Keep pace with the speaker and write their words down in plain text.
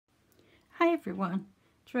Hey everyone,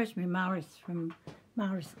 it's Rosemary Maris from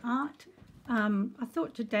Maris Art. I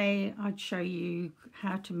thought today I'd show you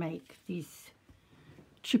how to make this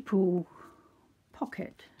chipple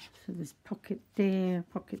pocket. So there's pocket there,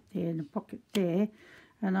 and a pocket there.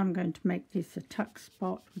 And I'm going to make this a tuck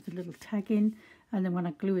spot with a little tag in. And then when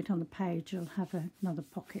I glue it on the page, I'll have another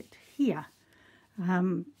pocket here.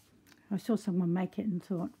 I saw someone make it and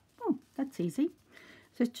thought, oh, that's easy.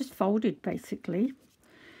 So it's just folded basically.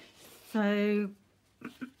 So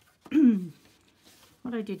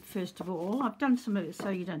what I did first of all, I've done some of it so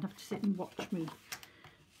you don't have to sit and watch me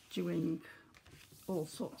doing all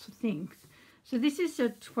sorts of things. So this is a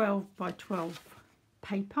 12 by 12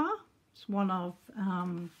 paper. It's one of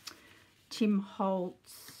Tim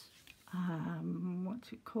Holtz,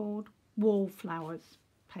 what's it called? Wallflowers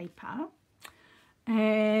paper.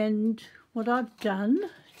 And what I've done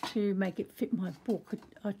to make it fit my book,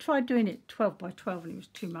 I tried doing it 12 by 12 and it was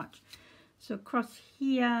too much. So across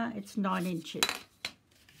here it's 9 inches.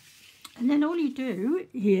 And then all you do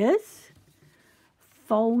is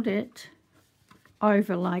fold it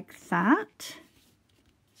over like that.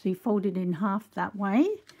 So you fold it in half that way,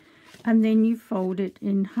 and then you fold it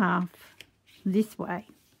in half this way.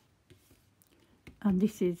 And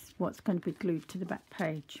this is what's going to be glued to the back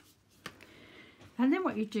page. And then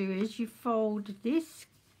what you do is you fold this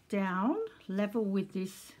down level with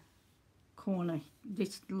this corner,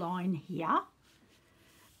 this line here,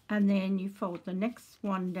 and then you fold the next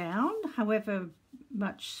one down however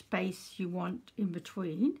much space you want in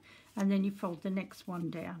between, and then you fold the next one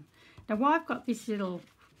down. Now why I've got this little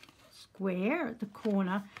square at the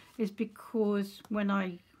corner is because when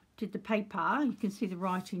I did the paper, you can see the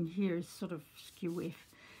writing here is sort of skew.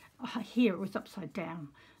 Here it was upside down,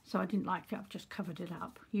 so I didn't like it. I've just covered it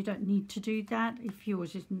up. You don't need to do that if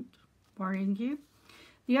yours isn't worrying you.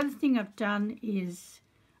 The other thing I've done is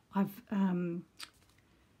I've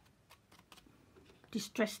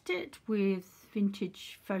distressed it with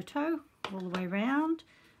vintage photo all the way around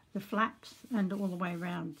the flaps and all the way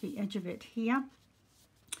around the edge of it here.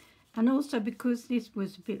 And also because this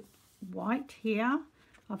was a bit white here,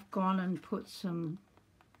 I've gone and put some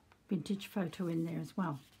vintage photo in there as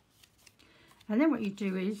well. And then what you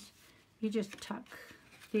do is you just tuck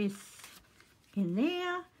this in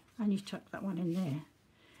there and you tuck that one in there.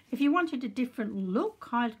 If you wanted a different look,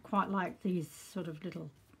 I quite like these sort of little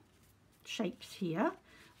shapes here.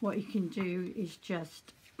 What you can do is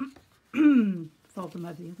just fold them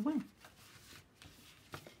over the other way.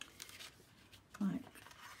 Like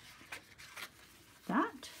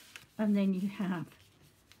that. And then you have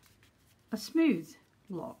a smooth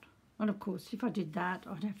lot. And of course, if I did that,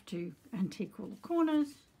 I'd have to antique all the corners.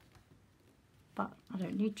 But I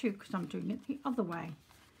don't need to because I'm doing it the other way.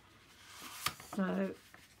 So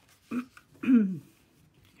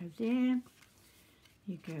go there,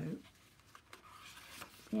 you go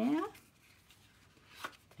there,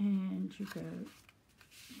 and you go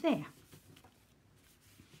there.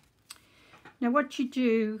 Now what you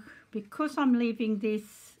do, because I'm leaving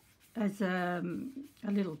this as a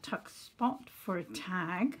little tuck spot for a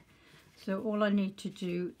tag, so all I need to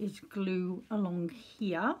do is glue along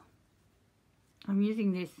here. I'm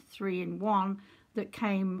using this 3-in-1 that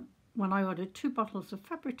came when I ordered 2 bottles of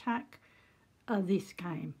Fabri-Tac. This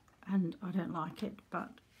came, and I don't like it, but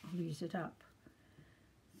I'll use it up.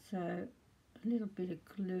 So a little bit of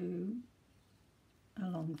glue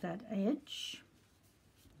along that edge.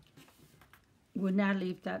 We'll now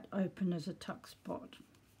leave that open as a tuck spot.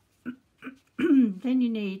 Then you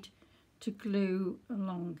need to glue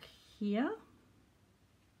along here.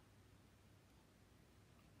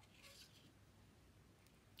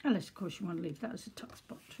 Unless of course you want to leave that as a tuck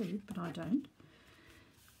spot too, but I don't.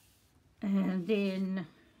 And then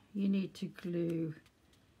you need to glue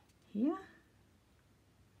here.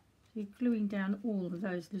 So you're gluing down all of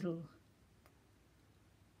those little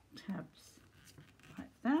tabs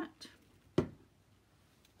like that.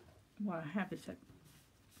 What I have is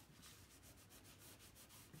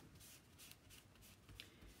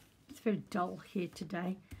it's very dull here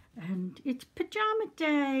today, and it's pajama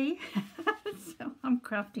day. So I'm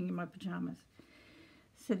crafting in my pajamas.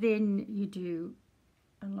 So then you do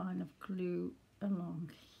a line of glue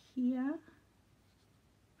along here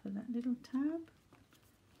for that little tab,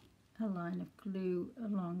 a line of glue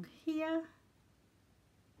along here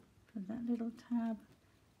for that little tab,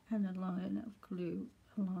 and a line of glue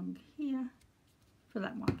along here for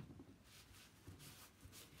that one.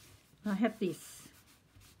 I have this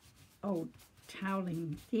old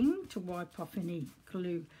toweling thing to wipe off any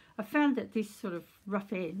glue. I found that this sort of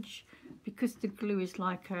rough edge, because the glue is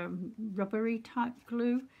like a rubbery type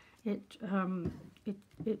glue, it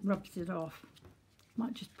rubs it off.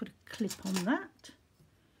 Might just put a clip on that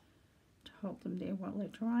to hold them there while they're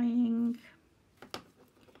drying.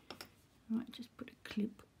 Might just put a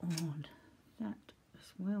clip on that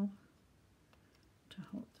as well to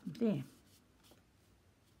hold them there.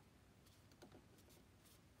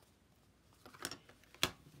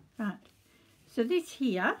 Right, so this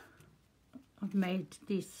here, I've made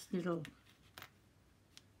this little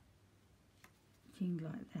thing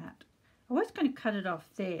like that. I was going to cut it off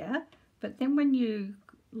there, but then when you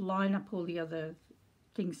line up all the other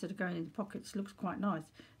things that are going in the pockets, it looks quite nice.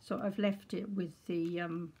 So I've left it with the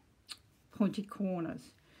pointy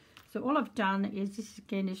corners. So all I've done is, this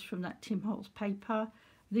again is from that Tim Holtz paper.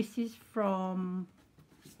 This is from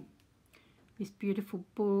this beautiful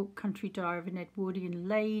book, Country Diary of an Edwardian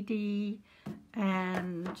Lady,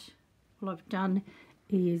 and all I've done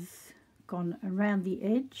is gone around the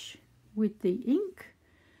edge with the ink,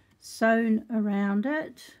 sewn around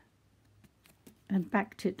it, and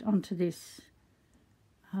backed it onto this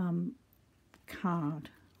card.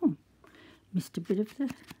 Oh, missed a bit of the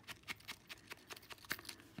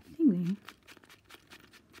thing there.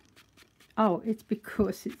 Oh, it's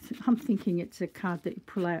because I'm thinking it's a card that you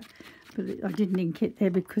pull out, but I didn't ink it there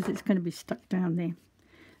because it's going to be stuck down there.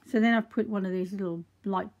 So then I've put one of these little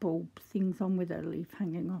light bulb things on with a leaf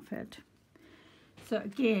hanging off it. So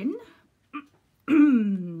again, I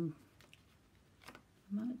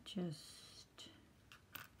might just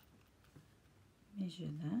measure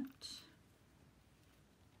that.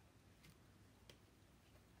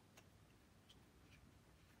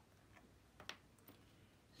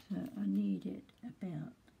 So I need it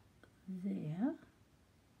about there,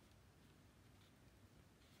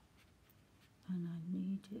 and I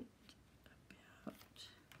need it about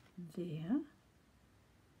there,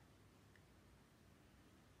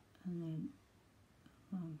 and then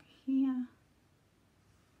along here,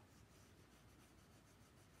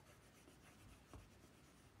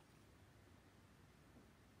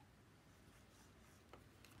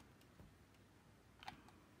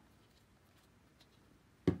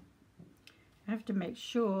 I have to make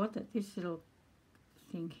sure that this little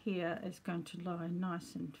thing here is going to lie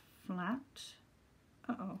nice and flat.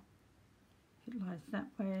 Uh-oh, if it lies that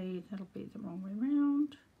way, that'll be the wrong way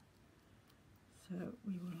round. So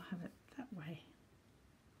we will have it that way.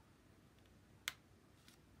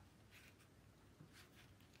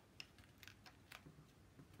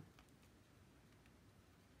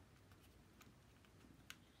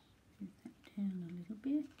 Move that down a little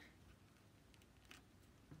bit.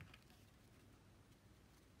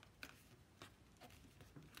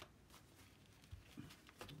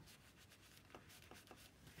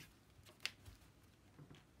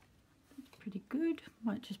 Pretty good.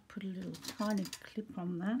 Might just put a little tiny clip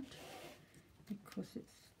on that because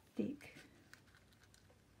it's thick.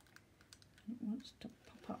 It wants to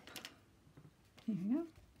pop up. There we go.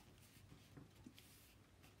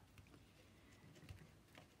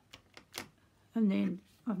 And then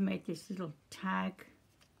I've made this little tag,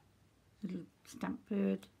 little stamp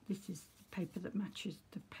bird. This is the paper that matches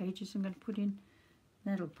the pages I'm going to put in.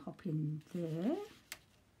 That'll pop in there.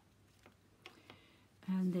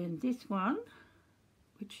 And then this one,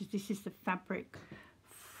 which is, this is the fabric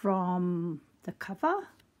from the cover,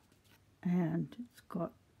 and it's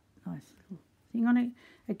got a nice little thing on it.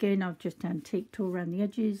 Again, I've just antiqued all around the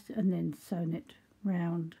edges and then sewn it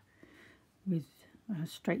round with a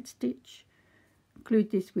straight stitch.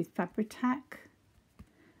 Glued this with Fabri-Tac,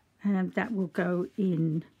 and that will go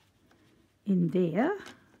in there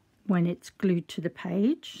when it's glued to the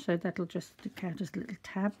page, so that'll just stick out as a little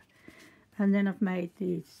tab. And then I've made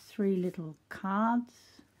these 3 little cards,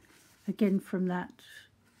 again from that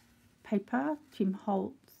paper, Tim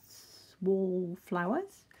Holtz Wall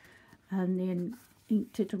Flowers, and then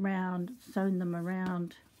inked it around, sewn them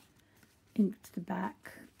around, inked the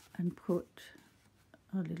back and put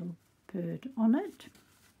a little bird on it.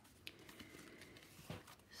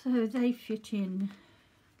 So they fit in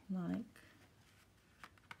like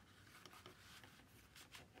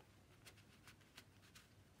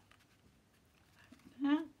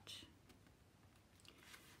that,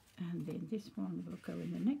 and then this one will go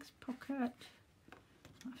in the next pocket.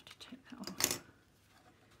 I have to take that off.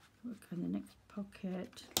 Will go in the next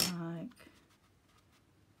pocket like,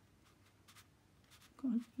 go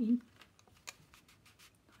on in,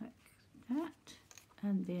 like that,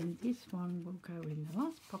 and then this one will go in the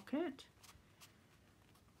last pocket.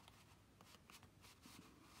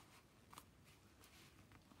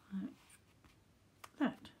 Like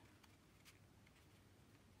that.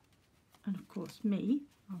 And of course me,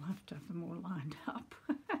 I'll have to have them all lined up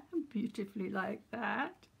beautifully like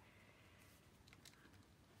that.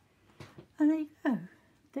 And there you go.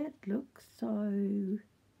 That looks so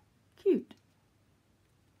cute.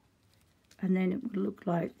 And then it would look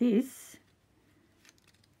like this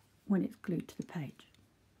when it's glued to the page.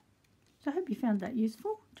 So I hope you found that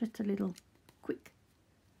useful. Just a little quick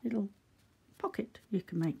little pocket you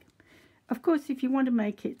can make. Of course, if you want to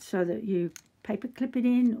make it so that you paper clip it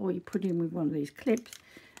in or you put in with one of these clips,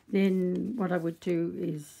 then what I would do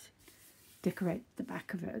is decorate the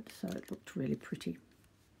back of it so it looked really pretty.